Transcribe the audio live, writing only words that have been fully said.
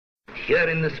Here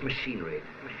in this machinery,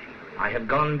 I have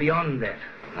gone beyond that.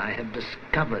 I have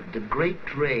discovered the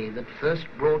great ray that first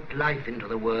brought life into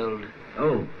the world.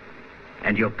 Oh,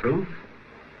 and your proof?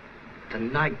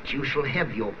 Tonight you shall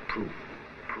have your proof.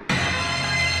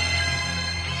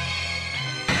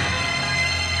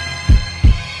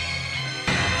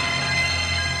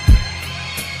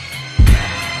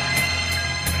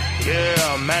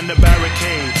 Yeah, man the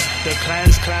barricade. The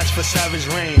clans clash for savage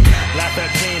reign. Laugh at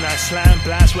pain, I slam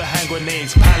blast with hand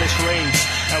grenades. Palace raids,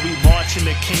 and we march in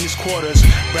the king's quarters.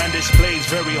 Brandish blades,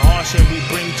 very harsh, and we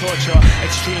bring torture.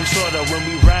 Extreme slaughter when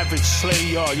we ravage, slay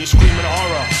y'all. You're screaming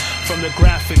horror from the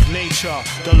graphic nature.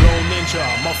 The lone ninja,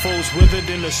 my foes withered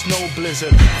in the snow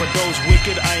blizzard. For those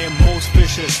wicked, I am most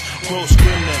vicious. Gross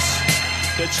grimness,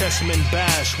 the chessman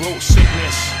bash, rote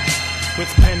sickness. With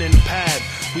pen and pad,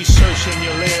 we search in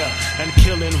your lair and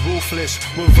killing ruthless,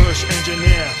 reverse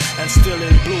engineer and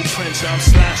stealing blueprints. I'm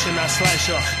slashing, I slice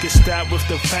ya, get stabbed with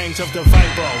the fangs of the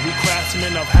viper. We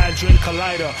craftsmen of Hadron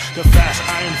Collider, the fast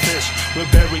iron fist. We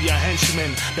bury your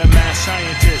henchmen, the mad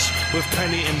scientists with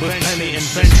plenty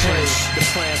inventions. The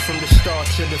plan from the start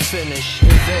to the finish.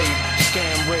 Invade,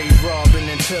 scam, raid,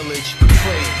 robbing and pillage.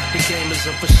 Betray, the game is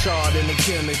a facade and a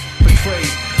gimmick. Betray,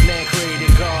 man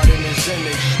created God in his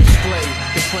image. Display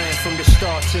the plan from the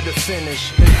start to the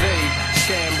finish. Invade,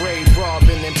 scam, raid,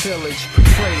 robbing and pillage.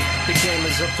 Betray, the game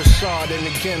is a facade and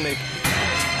a gimmick.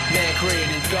 Man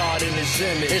created God in his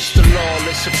image. It's the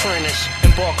lawless apprentice.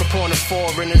 Embark upon a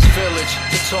foreigner's village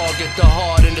to target the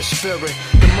heart and the spirit.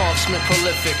 The marksman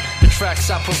prolific. The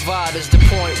tracks I provide is the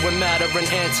point where matter and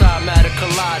antimatter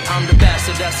collide. I'm the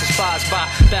bastard that's despised by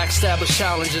backstabbers,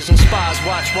 challenges, and spies.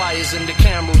 Watch wires in the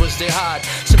cameras they hide.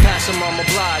 Surpass them, I'm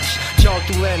obliged. Jog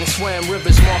through land and swam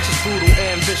rivers. Marx is brutal,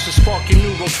 ambitious. Spark your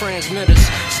neurotransmitters.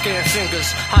 Scan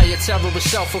fingers. Hire terrorist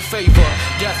self for favor.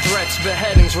 Death threats,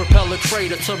 beheadings, repel a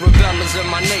traitor to rebellers in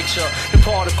my nature. The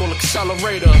particle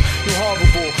accelerator. You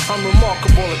horrible,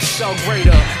 unremarkable, excel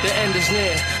greater. The end is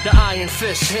near. The iron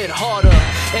fist hit harder.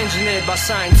 Engineered by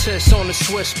scientists on the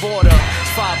Swiss border.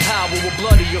 Firepower will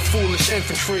bloody your foolish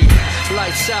infantry.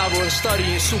 Lights out and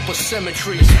studying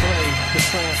supersymmetry. Display the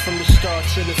plan from the start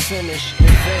to the finish.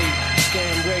 Invade,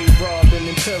 scam, raid, robbing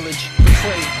and pillage.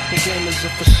 Betray, the game is a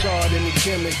facade and a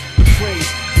gimmick. Betray,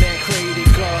 man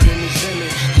created God in his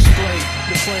image. Display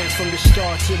the plan from the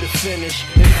start to the finish.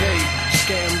 Invade,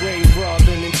 scam, raid,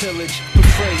 robbing and pillage.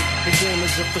 Betray, the game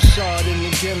is a facade and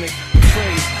a gimmick.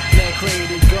 Betray, man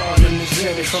created God in his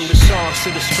image. From the songs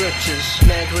to the scriptures,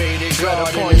 man created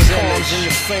God in his image. In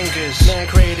your fingers, man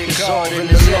created God in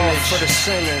his image. For the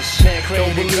sinners, man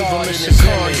created God in his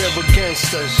image.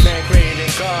 Against us, man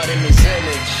created God in his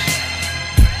image.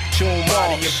 June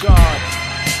Marx, God,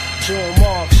 June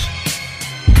Marx.